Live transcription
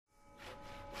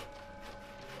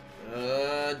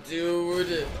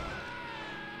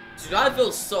Dude, I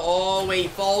feel so. Oh, wait, he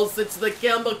falls into the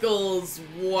chemicals.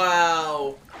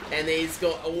 Wow. And then he's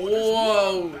going.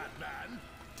 Whoa.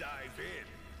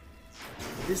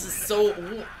 This is so.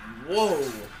 Whoa.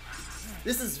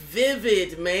 This is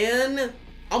vivid, man.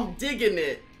 I'm digging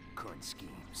it. Current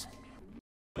schemes.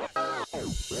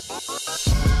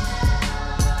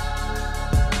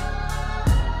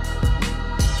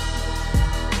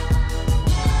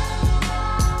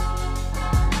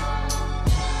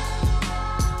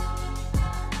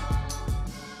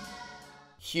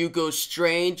 Hugo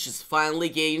Strange is finally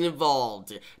getting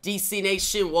involved. DC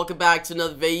Nation, welcome back to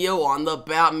another video on the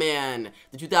Batman,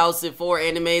 the 2004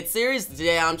 animated series.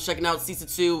 Today I'm checking out Season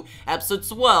 2, Episode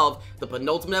 12, the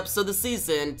penultimate episode of the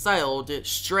season, titled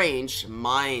Strange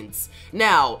Minds.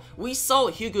 Now, we saw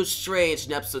Hugo Strange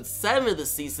in Episode 7 of the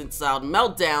season, titled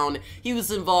Meltdown. He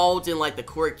was involved in like the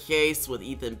court case with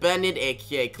Ethan Bennett,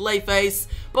 aka Clayface,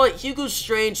 but Hugo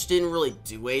Strange didn't really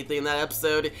do anything in that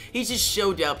episode. He just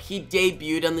showed up, he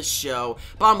debuted on the show,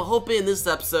 but I'm hoping in this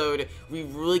episode we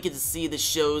really get to see the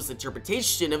show's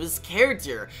interpretation of his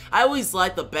character. I always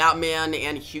like the Batman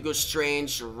and Hugo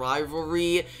Strange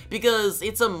rivalry because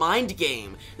it's a mind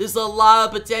game. There's a lot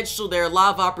of potential there, a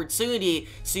lot of opportunity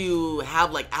to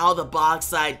have like out of the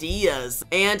box ideas,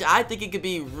 and I think it could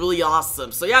be really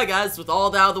awesome. So yeah guys, with all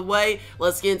that out of the way,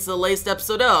 let's get into the latest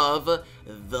episode of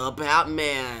The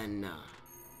Batman.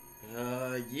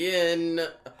 Yin.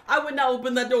 I would not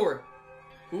open that door.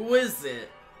 Who is it?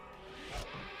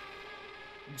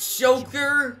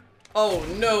 Joker? Oh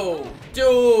no,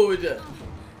 dude.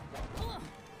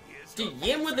 Dude,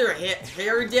 Yin with her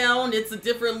hair down, it's a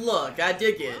different look. I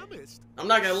dig it. I'm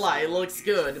not gonna lie, it looks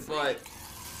good, but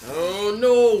oh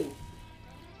no.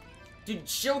 Dude,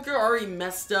 Joker already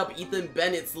messed up Ethan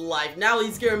Bennett's life. Now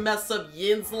he's gonna mess up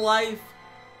Yin's life?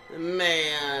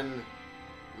 Man.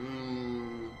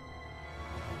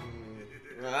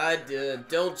 I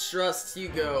don't trust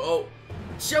Hugo. Oh,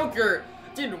 Joker!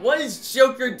 Dude, what is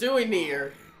Joker doing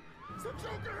here?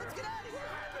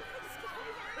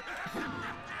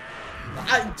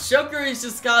 Joker is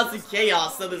just causing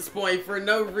chaos at this point for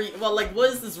no reason. Well, like, what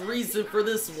is this reason for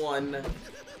this one?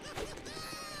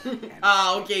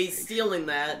 Ah, okay, he's stealing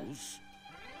that.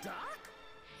 Doc?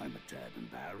 I'm a tad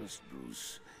embarrassed,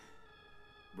 Bruce.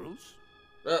 Bruce?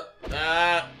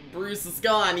 Bruce is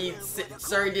gone. He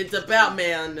turned into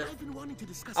Batman.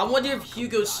 I wonder if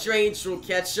Hugo Strange will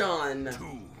catch on.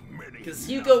 Because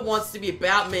Hugo wants to be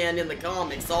Batman in the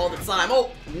comics all the time.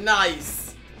 Oh,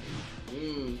 nice.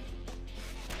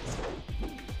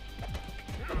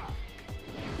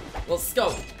 Let's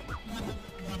go.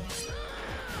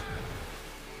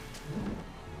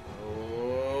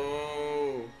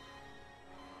 Oh.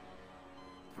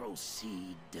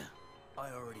 Proceed. I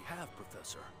already have,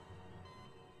 Professor.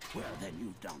 Well, then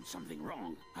you've done something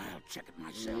wrong. I'll check it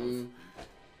myself.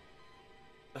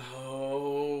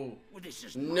 Oh. Well, this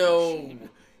is no.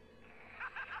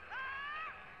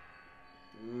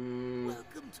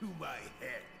 Welcome to my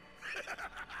head.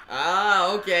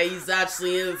 Ah, okay, he's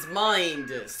actually in his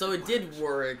mind. So it did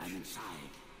work. I'm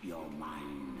inside your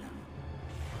mind.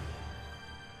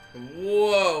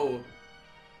 Whoa.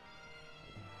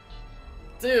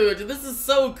 Dude, this is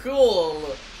so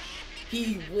cool!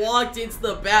 He walked into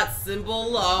the bat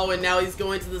symbol, oh, and now he's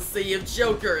going to the city of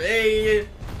Joker, hey!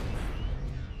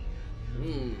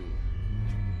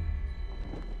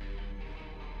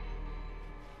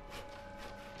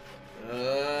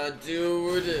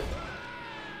 Dude.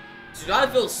 Dude, I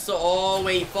feel so. Oh,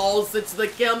 wait, he falls into the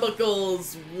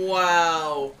chemicals,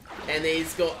 wow! And then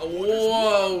he's going.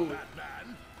 Whoa!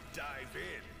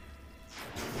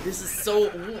 This is so.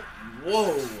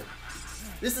 Whoa.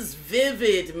 This is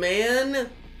vivid, man.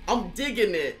 I'm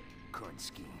digging it. Current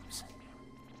schemes.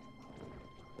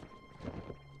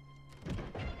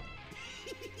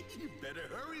 You better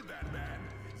hurry, Batman.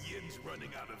 Yin's running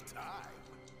out of time.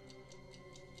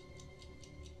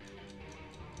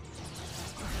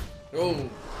 Oh.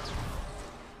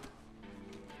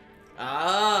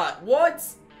 Ah, what?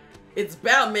 It's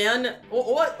Batman.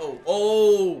 Oh, what?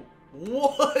 Oh,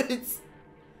 what?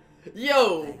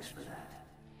 Yo. Thanks for that.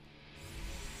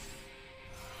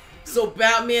 So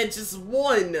Batman just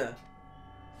won.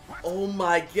 Oh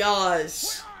my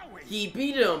gosh. He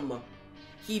beat him.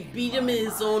 He beat him in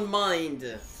his own mind.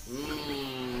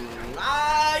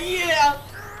 Ah, yeah.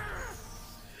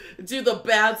 Dude, the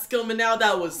bat's coming out.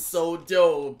 That was so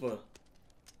dope.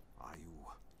 Are you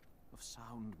of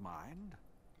sound mind?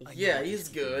 Yeah, he's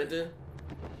good.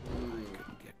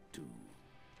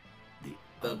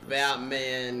 The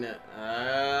Batman.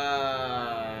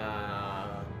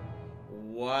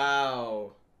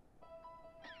 Wow.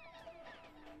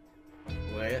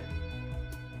 Wait.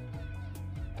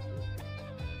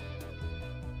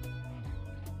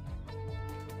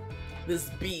 this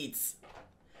beats.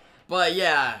 But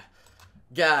yeah,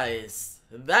 guys,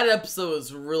 that episode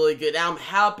was really good. I'm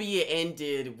happy it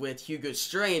ended with Hugo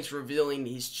Strange revealing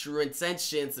his true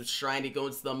intentions of trying to go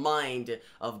into the mind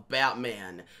of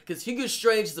Batman. Because Hugo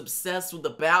Strange is obsessed with the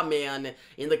Batman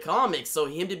in the comics, so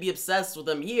him to be obsessed with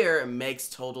him here makes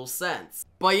total sense.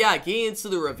 But yeah, getting into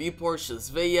the review portion of this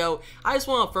video, I just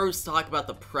want to first talk about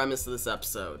the premise of this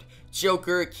episode.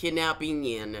 Joker kidnapping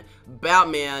Yin,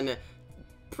 Batman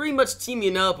pretty much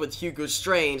teaming up with Hugo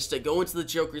Strange to go into the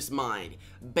Joker's mind.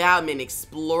 Batman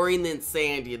exploring the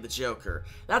insanity of the Joker.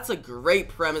 That's a great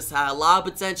premise, had a lot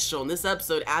of potential, and this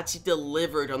episode actually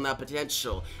delivered on that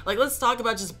potential. Like, let's talk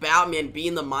about just Batman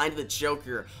being the mind of the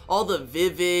Joker. All the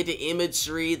vivid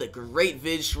imagery, the great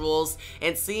visuals,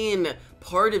 and seeing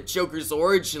part of Joker's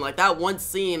origin, like that one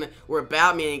scene where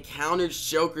Batman encounters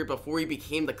Joker before he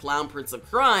became the Clown Prince of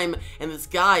Crime, and this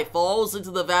guy falls into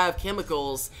the vat of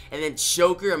chemicals, and then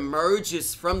Joker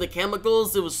emerges from the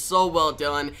chemicals. It was so well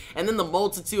done. And then the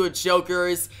multitude of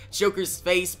Jokers, Joker's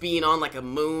face being on like a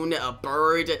moon, a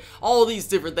bird, all these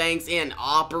different things, and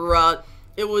opera.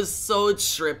 It was so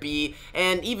trippy,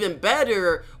 and even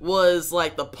better was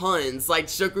like the puns, like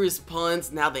Joker's puns,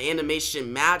 and how the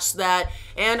animation matched that.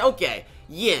 And okay,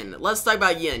 Yin, let's talk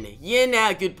about Yin. Yin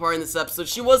had a good part in this episode.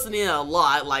 She wasn't in it a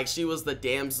lot, like she was the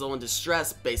damsel in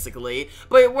distress basically,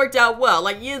 but it worked out well.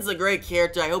 Like, Yin's a great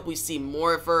character, I hope we see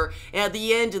more of her, and at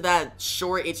the end of that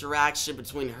short interaction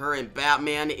between her and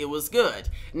Batman, it was good.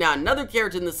 Now, another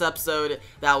character in this episode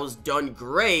that was done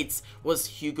great was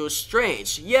Hugo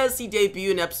Strange. Yes, he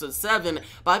debuted in episode 7,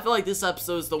 but I feel like this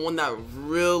episode is the one that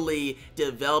really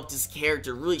developed his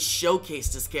character, really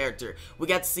showcased his character. We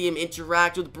got to see him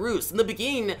interact with Bruce. In the beginning,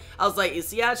 I was like,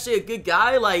 is he actually a good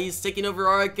guy? Like, he's taking over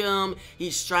Arkham,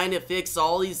 he's trying to fix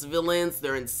all these villains,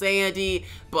 their insanity,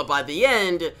 but by the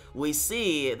end, we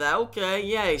see that, okay,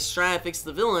 yeah, he's trying to fix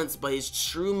the villains, but his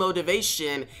true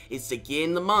motivation is to get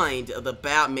in the mind of the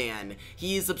Batman.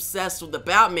 He is obsessed with the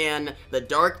Batman, the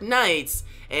Dark Knights,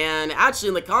 and actually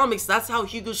in the comics, that's how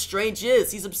Hugo Strange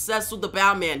is. He's obsessed with the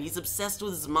Batman. He's obsessed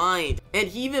with his mind. And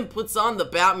he even puts on the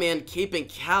Batman cape and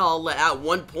cowl at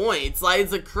one point. It's like,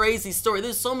 it's a crazy story.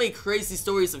 There's so many crazy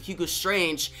stories of Hugo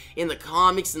Strange in the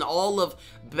comics and all of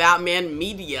Batman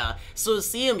media. So to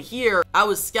see him here, I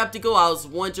was skeptical. I was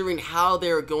wondering how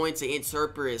they were going to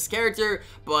interpret his character,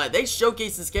 but they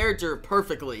showcased his character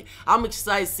perfectly. I'm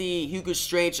excited to see Hugo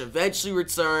Strange eventually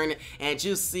return and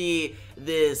just see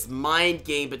this mind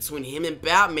game between him and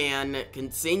Batman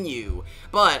continue.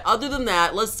 But other than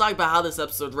that, let's talk about how this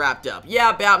episode wrapped up.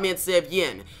 Yeah, Batman saved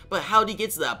Yin, but how did he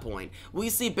get to that point? We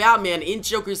see Batman in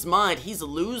Joker's mind. He's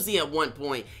losing at one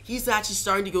point. He's actually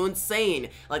starting to go insane.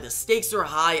 Like, the stakes are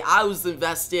high. I was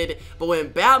invested, but when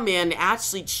Batman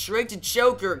actually tricked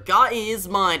Joker, got in his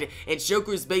mind, and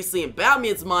Joker's basically in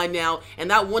Batman's mind now, and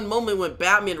that one moment when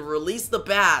Batman released the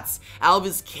bats out of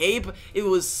his cape, it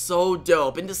was so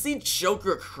dope. And to see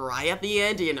Joker cry at the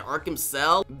end in Arkham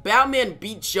Cell, Batman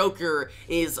beat Joker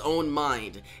in his own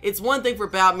mind. It's one thing for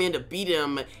Batman to beat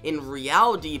him in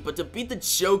reality, but to beat the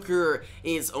Joker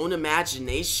in his own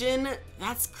imagination,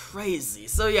 that's crazy.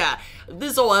 So yeah,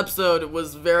 this whole episode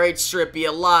was very trippy,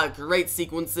 a lot of great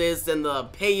sequences, and the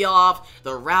payoff,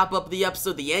 the wrap up of the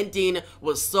episode, the ending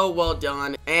was so well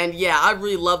done. And yeah, I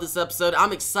really love this episode.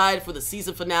 I'm excited for the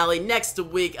season finale next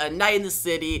week, A Night in the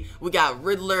City. We got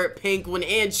Riddler, Penguin,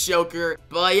 and Joker.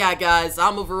 But yeah, guys,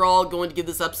 I'm overall going to give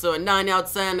this episode a 9 out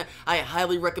of 10. I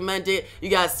highly recommend it. You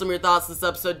guys, some of your thoughts on this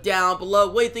episode down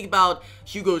below. What do you think about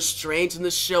Hugo Strange in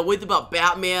this show? What do you think about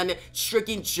Batman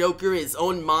tricking Joker in his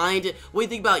own mind? What do you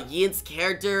think about Yin's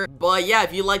character? But yeah,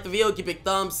 if you like the video, give it a big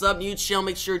thumbs up. New channel,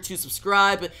 make sure to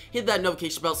subscribe. Hit that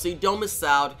notification bell so you don't miss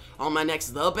out on my next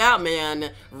The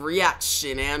Batman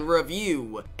reaction and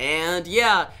review. And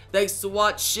yeah, thanks for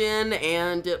watching,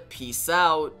 and peace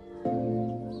out.